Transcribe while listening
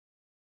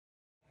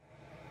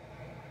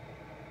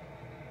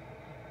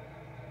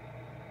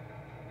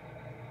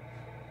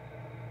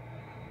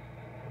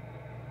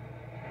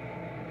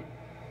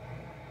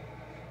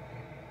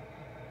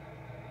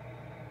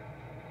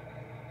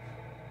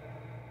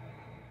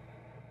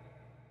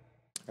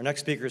Our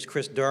next speaker is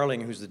Chris Darling,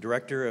 who's the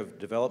Director of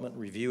Development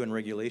Review and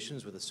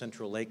Regulations with the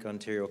Central Lake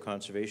Ontario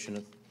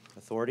Conservation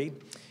Authority.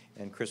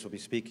 And Chris will be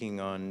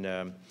speaking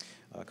on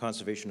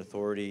Conservation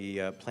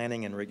Authority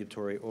planning and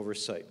regulatory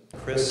oversight.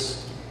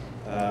 Chris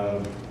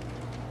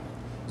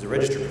is a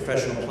registered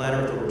professional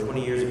planner with over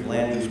 20 years of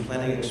land use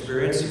planning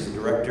experience. He's the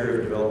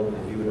Director of Development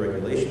Review and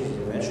Regulations, as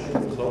I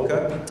mentioned, with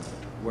CLOCA,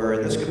 where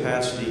in this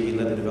capacity he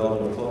led the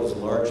development of CLOCA's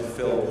large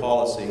fill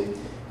policy,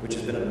 which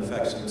has been in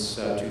effect since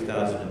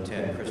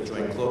 2010. Chris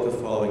joined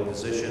CLOCA following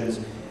positions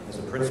as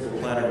a principal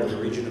planner with the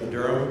region of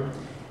Durham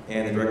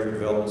and the Director of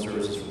Development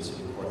Services for the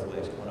City of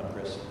Kawartha. Come on up,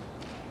 Chris.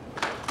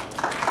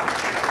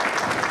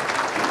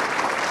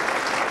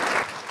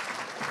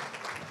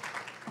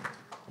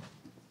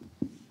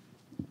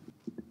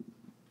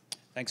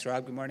 Thanks,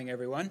 Rob. Good morning,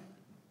 everyone.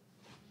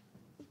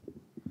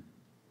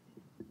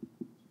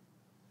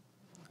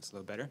 That's a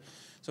little better.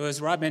 So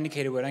as Rob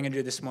indicated, what I'm going to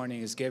do this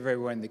morning is give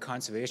everyone the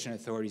Conservation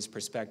Authority's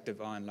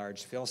perspective on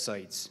large fill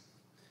sites.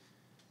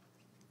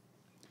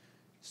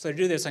 So to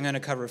do this, I'm going to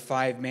cover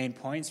 5 main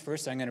points.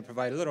 First, I'm going to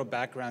provide a little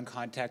background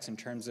context in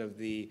terms of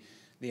the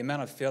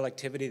amount of fill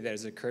activity that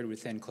has occurred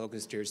within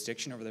CLOCA's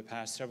jurisdiction over the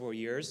past several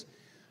years.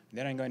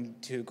 Then I'm going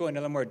to go into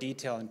a little more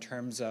detail in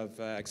terms of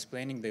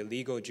explaining the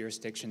legal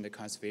jurisdiction that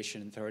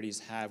conservation authorities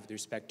have with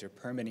respect to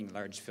permitting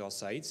large fill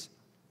sites.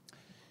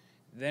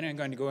 Then I'm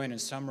going to go in and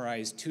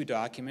summarize 2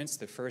 documents.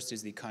 The first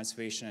is the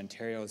Conservation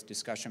Ontario's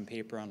discussion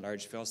paper on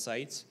large fill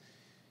sites,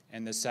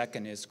 and the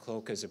second is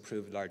CLOCA's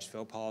approved large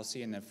fill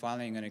policy. And then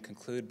finally, I'm going to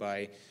conclude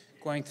by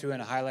going through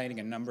and highlighting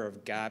a number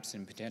of gaps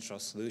and potential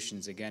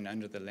solutions, again,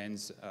 under the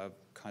lens of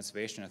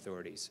conservation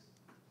authorities.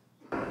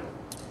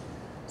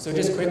 So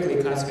just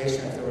quickly,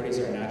 conservation authorities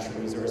are natural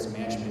resource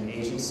management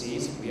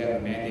agencies. We have a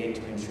mandate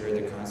to ensure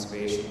the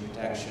conservation,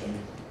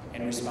 protection,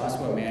 and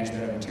responsible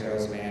management of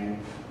Ontario's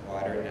land,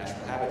 water, and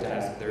natural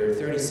habitats. There are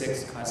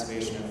 36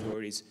 conservation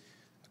authorities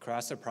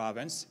across the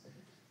province.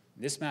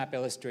 This map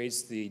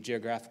illustrates the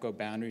geographical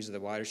boundaries of the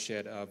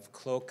watershed of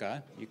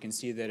CLOCA. You can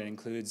see that it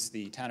includes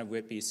the town of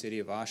Whitby, city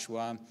of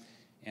Oshawa,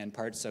 and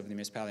parts of the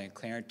municipality of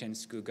Clarington,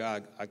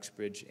 Scugog,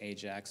 Uxbridge,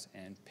 Ajax,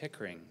 and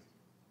Pickering.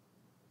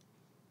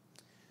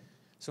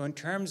 So in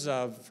terms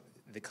of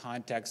the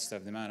context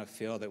of the amount of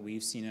fill that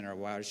we've seen in our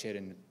watershed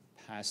in the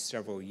past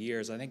several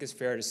years, I think it's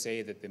fair to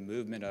say that the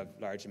movement of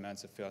large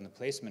amounts of fill and the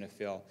placement of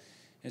fill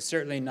is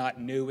certainly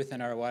not new within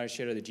our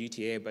watershed or the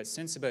GTA, but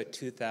since about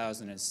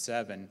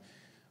 2007,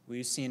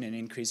 we've seen an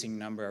increasing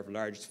number of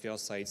large fill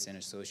sites and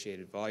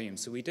associated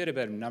volumes. So we did a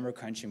bit of number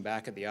crunching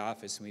back at the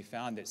office, and we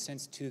found that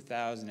since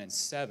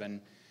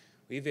 2007,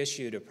 we've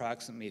issued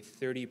approximately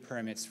 30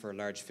 permits for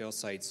large fill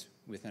sites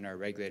within our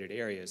regulated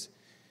areas.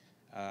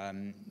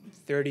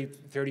 30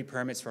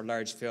 permits for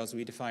large fills.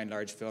 We define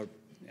large fill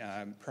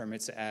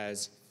permits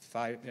as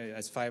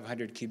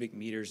 500 cubic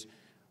meters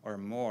or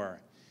more.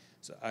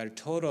 So a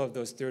total of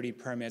those 30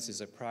 permits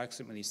is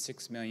approximately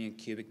 6 million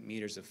cubic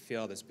meters of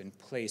fill that's been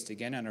placed,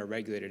 again, on our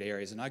regulated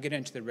areas. And I'll get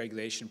into the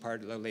regulation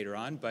part a little later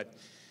on, but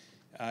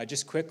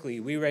just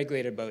quickly, we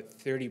regulate about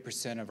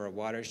 30% of our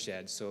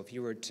watershed. So if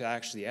you were to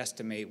actually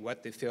estimate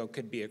what the fill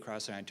could be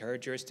across our entire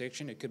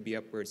jurisdiction, it could be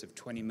upwards of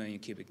 20 million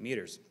cubic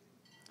meters.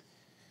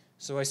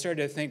 So I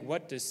started to think,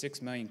 what does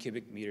 6 million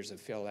cubic meters of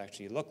fill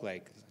actually look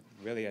like?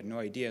 Really had no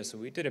idea, so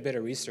we did a bit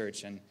of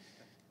research and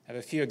have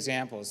a few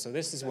examples. So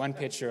this is one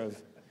picture of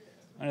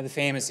one of the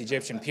famous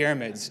Egyptian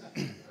pyramids,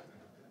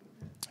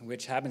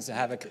 which happens to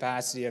have a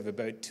capacity of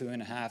about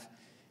 2.5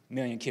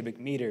 million cubic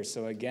meters.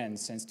 So again,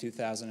 since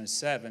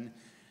 2007,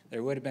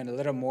 there would have been a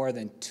little more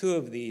than 2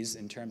 of these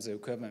in terms of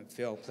equivalent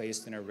fill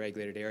placed in our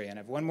regulated area. And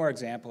I have one more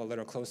example, a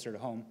little closer to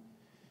home.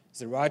 It's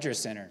the Rogers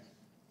Centre,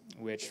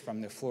 which from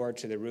the floor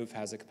to the roof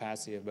has a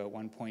capacity of about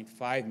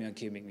 1.5 million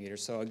cubic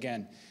meters. So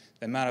again,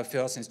 the amount of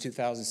fill since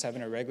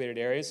 2007 in regulated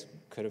areas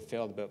could have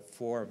filled about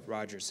 4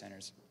 Rogers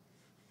Centres.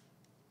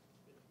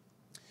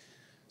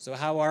 So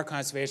how are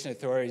conservation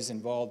authorities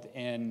involved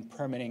in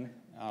permitting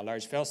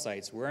large fill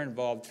sites? We're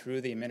involved through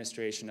the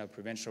administration of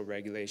provincial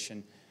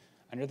regulation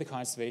under the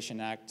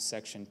Conservation Act,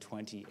 Section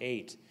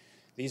 28.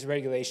 These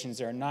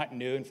regulations are not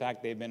new. In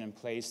fact, they've been in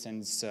place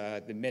since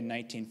the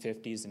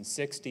mid-1950s and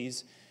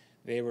 60s.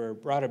 They were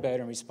brought about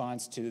in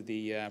response to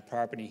the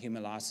property and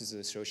human losses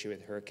associated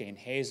with Hurricane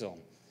Hazel.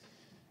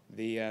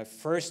 The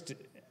first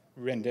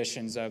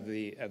renditions of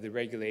the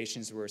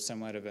regulations were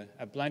somewhat of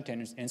a blunt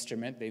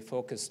instrument. They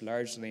focused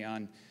largely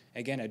on,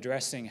 again,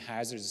 addressing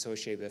hazards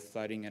associated with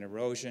flooding and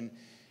erosion,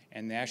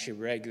 and they actually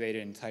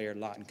regulated entire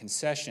lot and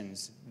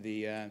concessions.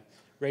 The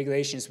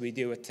regulations we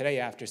deal with today,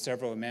 after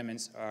several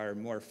amendments, are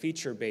more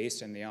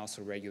feature-based, and they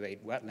also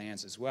regulate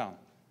wetlands as well.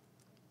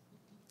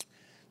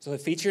 So the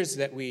features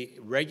that we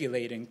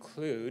regulate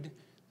include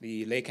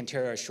the Lake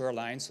Ontario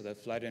shoreline, so the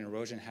flood and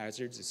erosion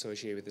hazards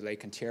associated with the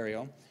Lake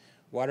Ontario,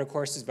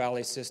 watercourses,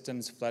 valley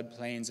systems,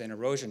 floodplains, and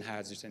erosion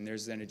hazards. And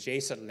there's an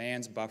adjacent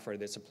lands buffer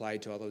that's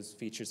applied to all those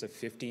features of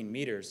 15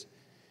 meters.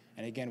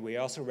 And again, we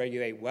also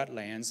regulate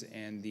wetlands,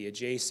 and the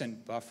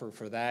adjacent buffer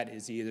for that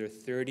is either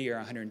 30 or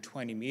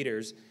 120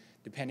 meters,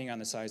 depending on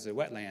the size of the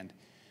wetland.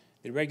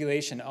 The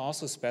regulation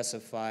also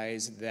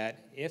specifies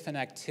that if an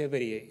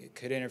activity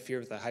could interfere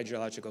with the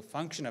hydrological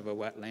function of a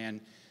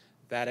wetland,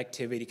 that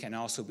activity can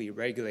also be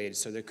regulated.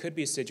 So there could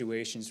be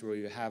situations where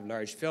you have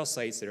large fill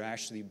sites that are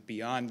actually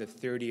beyond the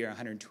 30 or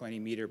 120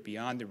 meter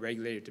beyond the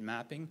regulated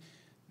mapping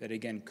that,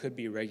 again, could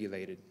be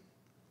regulated.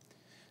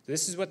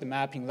 This is what the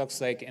mapping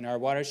looks like in our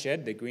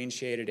watershed. The green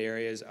shaded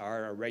areas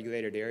are our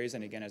regulated areas,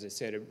 and again, as I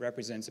said, it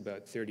represents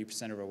about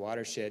 30% of our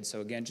watershed. So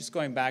again, just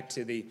going back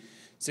to the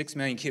 6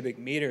 million cubic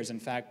meters, in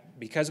fact,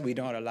 because we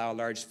don't allow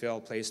large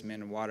fill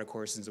placement in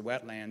watercourses and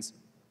wetlands,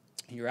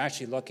 you're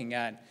actually looking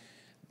at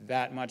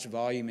that much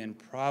volume in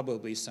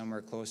probably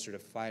somewhere closer to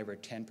 5 or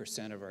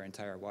 10% of our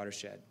entire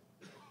watershed.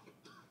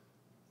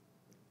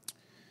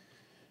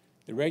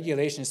 The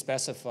regulation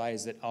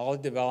specifies that all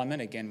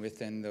development, again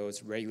within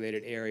those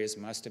regulated areas,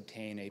 must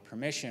obtain a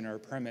permission or a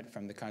permit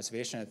from the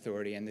Conservation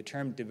Authority, and the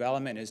term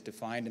development is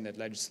defined in the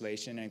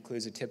legislation and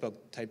includes a typical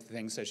type of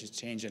things such as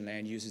change in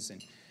land uses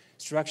and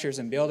structures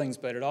and buildings,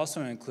 but it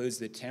also includes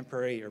the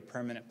temporary or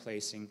permanent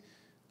placing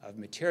of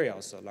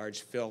materials, so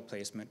large fill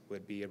placement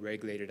would be a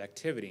regulated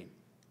activity.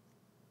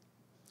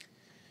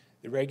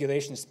 The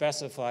regulation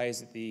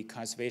specifies that the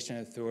Conservation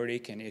Authority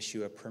can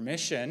issue a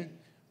permission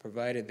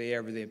provided they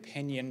are of the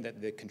opinion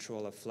that the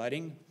control of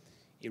flooding,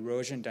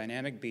 erosion,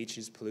 dynamic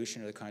beaches,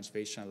 pollution, or the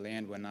conservation of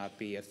land will not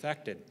be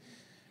affected.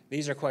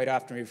 These are quite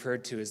often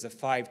referred to as the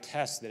 5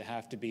 tests that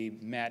have to be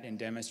met and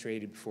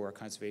demonstrated before a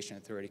Conservation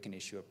Authority can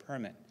issue a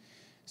permit.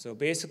 So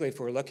basically, if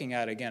we're looking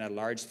at, again, a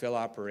large fill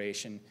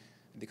operation,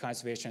 the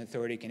Conservation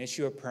Authority can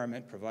issue a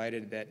permit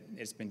provided that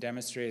it's been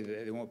demonstrated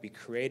that they won't be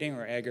creating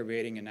or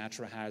aggravating a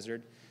natural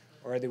hazard,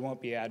 or they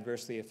won't be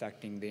adversely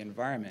affecting the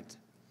environment.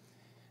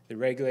 The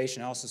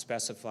regulation also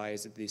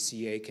specifies that the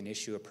CA can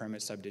issue a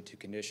permit subject to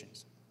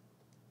conditions.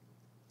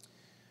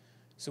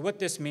 So what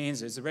this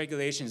means is the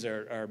regulations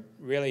are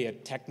really a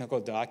technical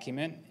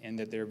document and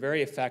that they're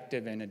very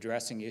effective in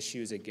addressing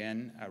issues,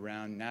 again,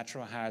 around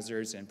natural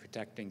hazards and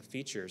protecting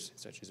features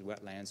such as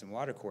wetlands and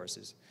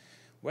watercourses.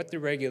 What the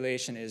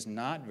regulation is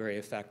not very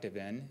effective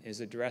in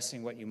is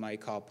addressing what you might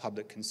call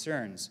public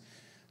concerns.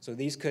 So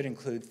these could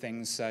include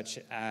things such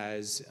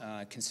as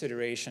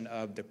consideration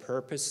of the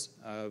purpose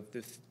of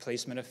the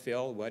placement of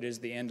fill, what is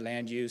the end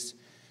land use,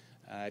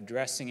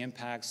 addressing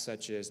impacts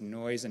such as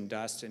noise and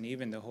dust, and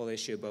even the whole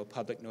issue about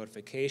public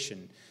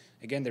notification.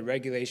 Again, the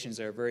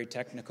regulations are a very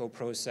technical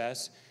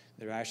process.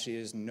 There actually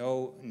is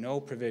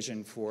no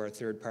provision for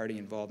third-party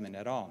involvement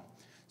at all.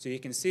 So you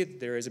can see that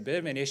there is a bit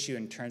of an issue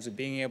in terms of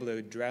being able to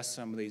address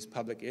some of these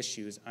public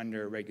issues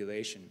under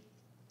regulation.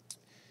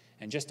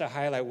 And just to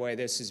highlight why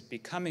this is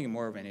becoming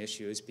more of an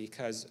issue is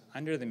because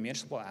under the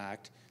Municipal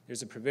Act,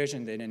 there's a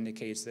provision that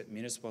indicates that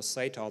municipal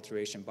site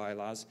alteration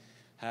bylaws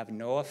have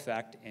no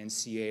effect in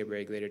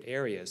CA-regulated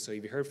areas. So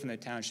you've heard from the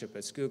township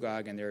of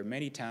Scugog, and there are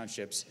many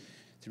townships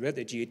throughout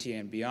the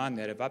GTA and beyond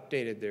that have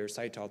updated their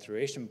site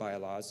alteration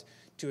bylaws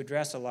to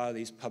address a lot of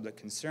these public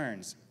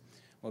concerns.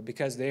 Well,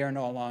 because they are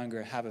no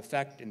longer have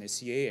effect in the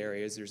CA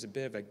areas, there's a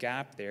bit of a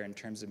gap there in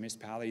terms of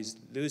municipalities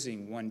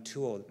losing one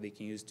tool that they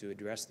can use to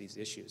address these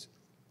issues.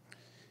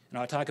 And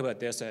I'll talk about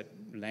this at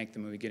length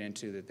when we get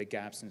into the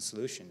gaps and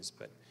solutions.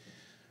 But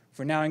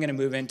for now, I'm going to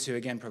move into,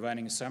 again,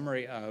 providing a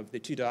summary of the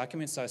 2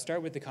 documents. So I'll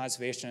start with the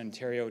Conservation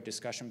Ontario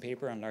discussion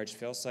paper on large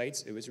fill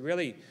sites. It was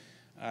really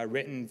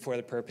written for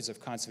the purpose of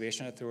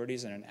conservation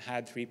authorities, and it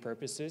had 3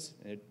 purposes.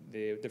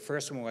 The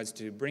first one was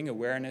to bring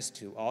awareness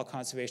to all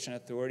conservation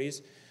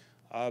authorities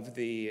of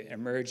the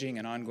emerging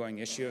and ongoing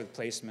issue of the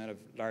placement of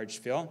large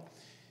fill.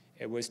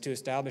 It was to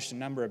establish a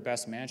number of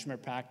best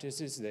management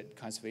practices that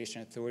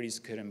conservation authorities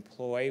could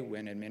employ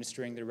when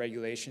administering their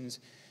regulations.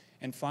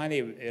 And finally,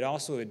 it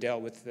also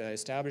dealt with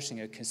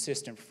establishing a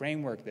consistent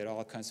framework that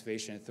all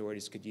conservation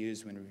authorities could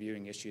use when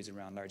reviewing issues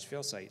around large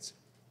fill sites.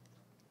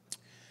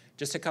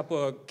 Just a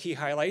couple of key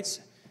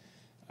highlights.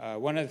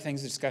 One of the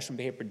things the discussion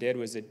paper did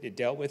was it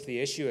dealt with the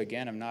issue,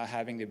 again, of not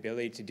having the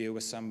ability to deal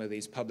with some of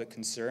these public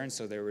concerns.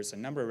 So there was a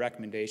number of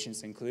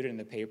recommendations included in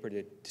the paper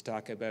to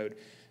talk about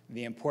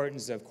the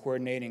importance of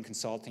coordinating and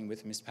consulting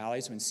with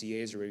municipalities when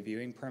CAs are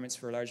reviewing permits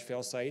for large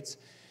fill sites.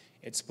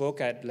 It spoke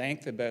at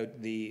length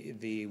about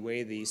the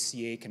way the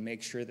CA can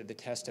make sure that the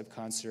test of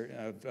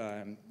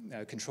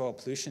control of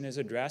pollution is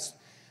addressed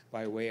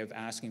by way of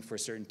asking for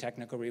certain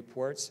technical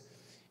reports.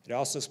 It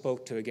also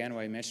spoke to, again,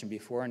 what I mentioned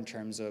before in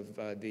terms of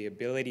the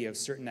ability of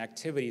certain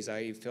activities,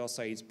 i.e. fill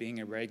sites being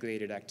a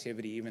regulated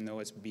activity, even though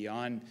it's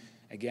beyond,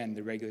 again,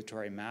 the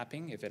regulatory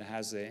mapping, if it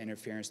has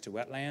interference to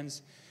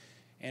wetlands.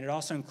 And it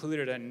also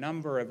included a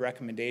number of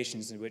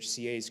recommendations in which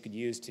CAs could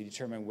use to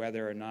determine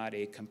whether or not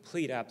a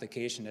complete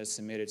application is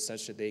submitted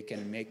such that they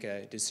can make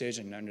a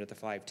decision under the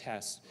 5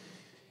 tests.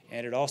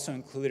 And it also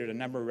included a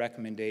number of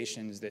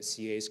recommendations that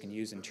CAs can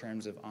use in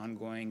terms of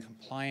ongoing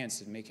compliance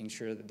and making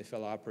sure that the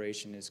fill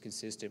operation is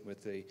consistent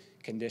with the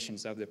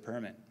conditions of the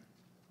permit.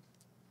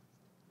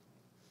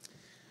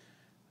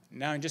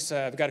 Now,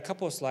 I've got a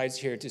couple of slides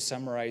here to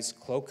summarize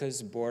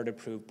CLOCA's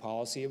board-approved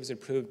policy. It was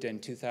approved in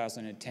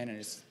 2010, and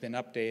it's been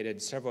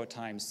updated several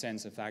times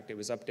since. In fact, it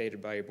was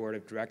updated by a board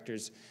of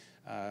directors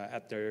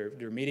at their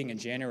meeting in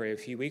January a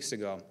few weeks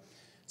ago.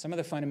 Some of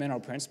the fundamental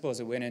principles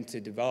that went into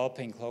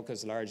developing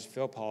CLOCA's large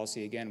fill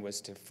policy, again, was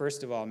to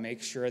first of all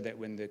make sure that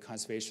when the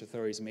Conservation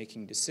Authority is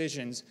making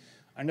decisions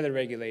under the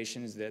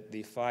regulations that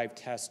the 5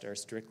 tests are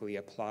strictly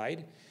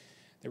applied.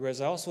 There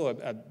was also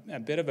a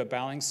bit of a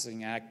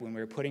balancing act when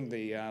we were putting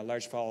the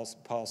large falls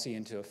policy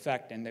into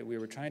effect, and that we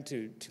were trying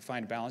to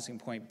find a balancing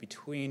point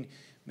between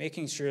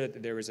making sure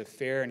that there was a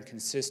fair and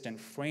consistent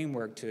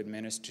framework to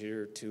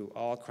administer to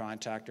all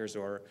contractors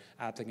or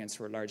applicants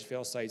for large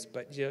fill sites,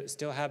 but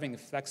still having the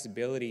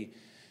flexibility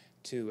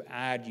to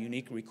add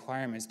unique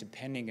requirements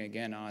depending,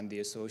 again, on the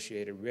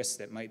associated risks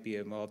that might be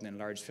involved in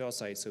large fill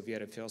sites. So if you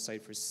had a fill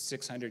site for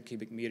 600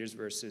 cubic meters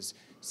versus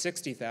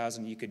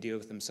 60,000, you could deal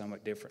with them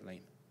somewhat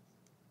differently.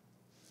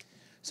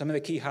 Some of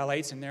the key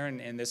highlights in there,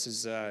 and this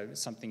is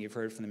something you've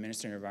heard from the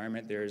Minister of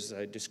Environment, there's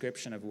a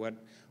description of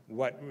what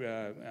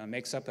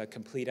makes up a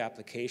complete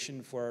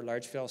application for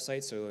large fill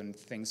sites, so in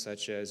things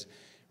such as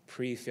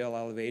pre-fill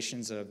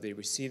elevations of the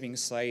receiving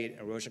site,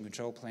 erosion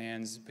control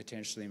plans,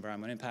 potentially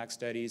environmental impact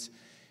studies,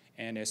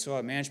 and a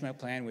soil management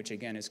plan, which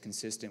again is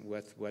consistent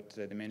with what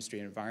the Ministry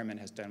of Environment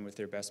has done with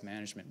their best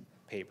management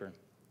paper.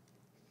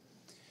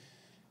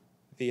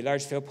 The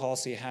large fill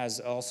policy has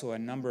also a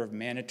number of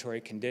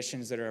mandatory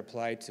conditions that are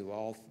applied to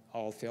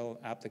all fill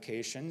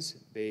applications.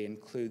 They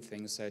include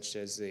things such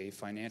as a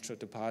financial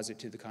deposit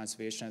to the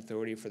Conservation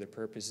Authority for the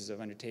purposes of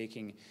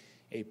undertaking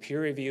a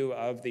peer review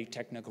of the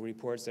technical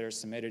reports that are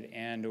submitted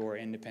and/or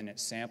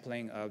independent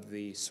sampling of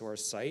the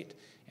source site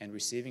and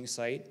receiving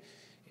site.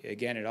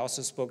 Again, it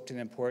also spoke to the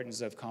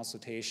importance of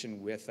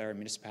consultation with our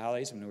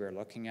municipalities when we were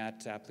looking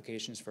at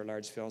applications for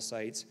large fill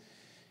sites.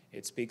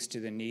 It speaks to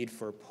the need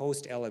for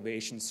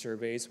post-elevation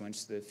surveys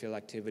once the fill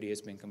activity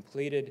has been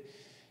completed,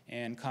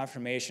 and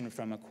confirmation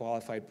from a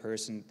qualified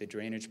person that the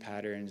drainage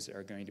patterns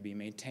are going to be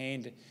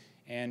maintained.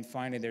 And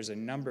finally, there's a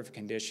number of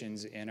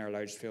conditions in our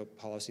large fill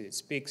policy that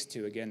speaks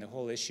to, again, the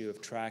whole issue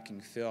of tracking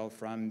fill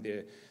from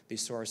the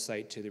source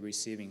site to the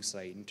receiving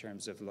site in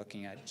terms of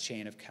looking at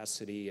chain of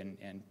custody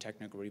and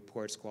technical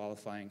reports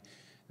qualifying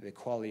the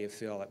quality of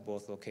fill at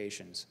both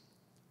locations.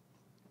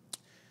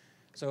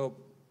 So,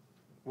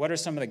 what are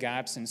some of the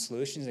gaps in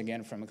solutions,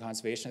 again, from a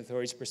Conservation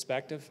Authority's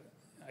perspective?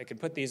 I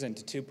could put these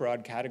into 2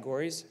 broad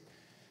categories.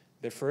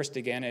 The first,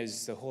 again,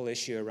 is the whole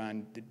issue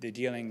around the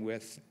dealing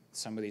with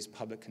some of these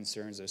public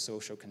concerns or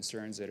social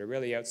concerns that are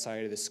really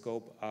outside of the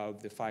scope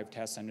of the 5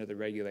 tests under the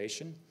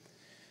regulation.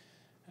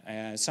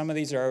 Some of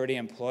these are already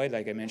employed.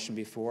 Like I mentioned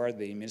before,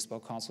 the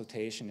municipal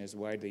consultation is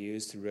widely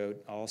used throughout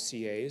all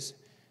CAs.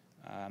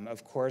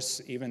 Of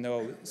course, even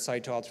though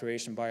site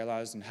alteration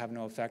bylaws have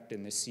no effect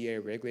in the CA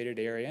regulated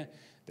area,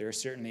 there are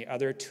certainly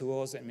other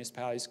tools that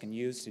municipalities can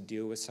use to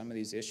deal with some of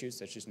these issues,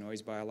 such as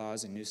noise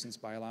bylaws and nuisance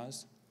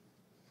bylaws.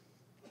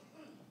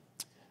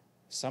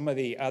 Some of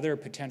the other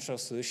potential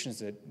solutions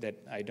that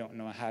I don't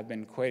know have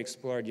been quite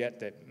explored yet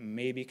that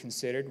may be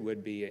considered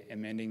would be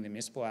amending the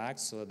municipal act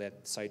so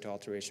that site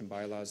alteration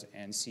bylaws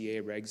and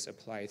CA regs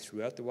apply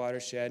throughout the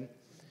watershed.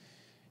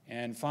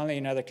 And finally,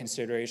 another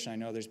consideration, I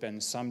know there's been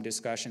some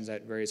discussions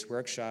at various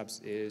workshops,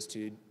 is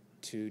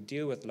to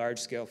deal with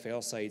large-scale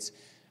fail sites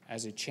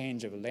as a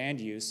change of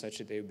land use such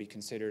that they would be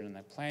considered in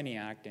the Planning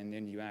Act, and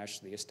then you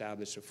actually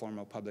establish a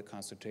formal public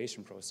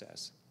consultation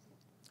process.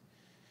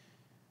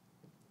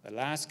 The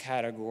last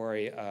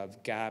category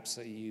of gaps,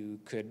 you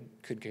could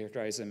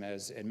characterize them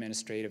as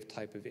administrative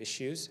type of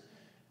issues.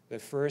 The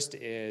first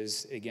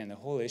is, again, the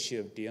whole issue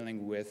of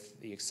dealing with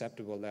the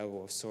acceptable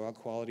level of soil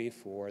quality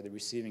for the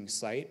receiving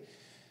site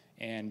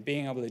and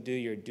being able to do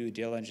your due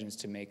diligence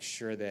to make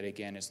sure that,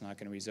 again, it's not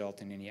going to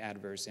result in any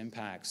adverse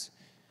impacts.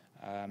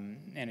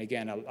 And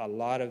again, a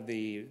lot of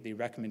the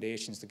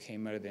recommendations that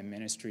came out of the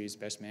ministry's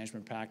best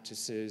management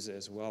practices,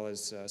 as well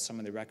as some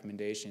of the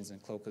recommendations in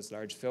CLOCA's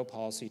large fill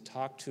policy,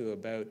 talk to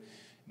about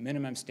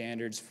minimum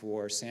standards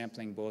for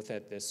sampling both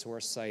at the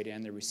source site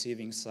and the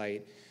receiving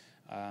site.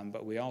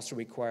 But we also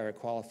require a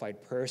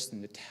qualified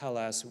person to tell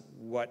us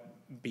what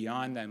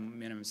beyond the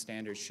minimum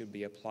standards should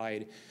be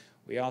applied.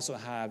 We also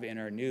have in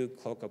our new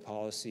CLOCA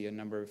policy a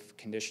number of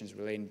conditions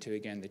relating to,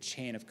 again, the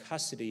chain of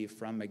custody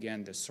from,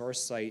 again, the source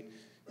site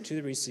to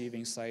the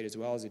receiving site, as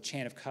well as a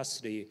chain of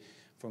custody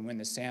from when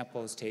the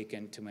sample is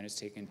taken to when it's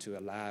taken to a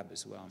lab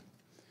as well.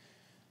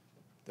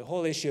 The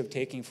whole issue of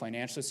taking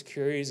financial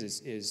securities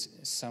is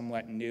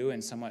somewhat new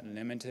and somewhat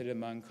limited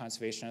among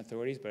conservation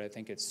authorities, but I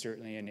think it's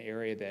certainly an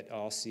area that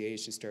all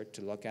CAs should start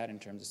to look at in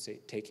terms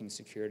of taking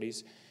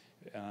securities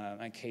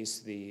in case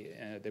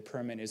the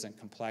permit isn't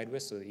complied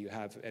with, so that you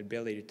have an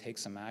ability to take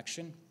some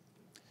action.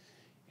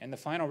 And the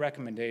final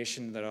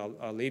recommendation that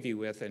I'll leave you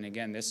with, and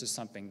again, this is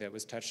something that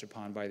was touched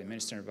upon by the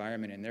Minister of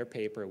Environment in their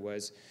paper,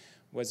 was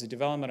the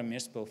development of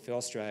municipal fill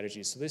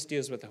strategies. So this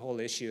deals with the whole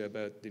issue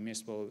about the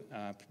municipal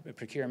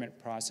procurement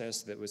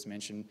process that was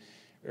mentioned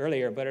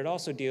earlier, but it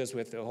also deals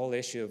with the whole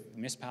issue of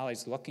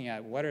municipalities looking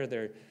at what are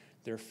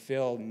their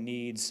fill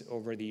needs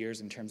over the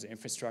years in terms of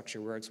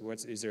infrastructure works,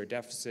 is there a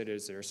deficit,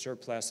 is there a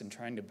surplus, and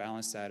trying to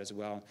balance that as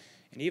well.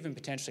 And even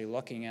potentially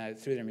looking at,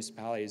 through their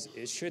municipalities,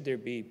 should there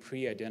be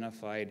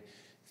pre-identified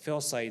fill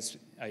sites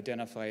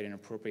identified in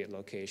appropriate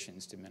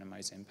locations to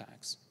minimize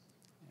impacts.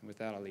 And with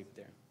that, I'll leave it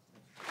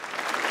there.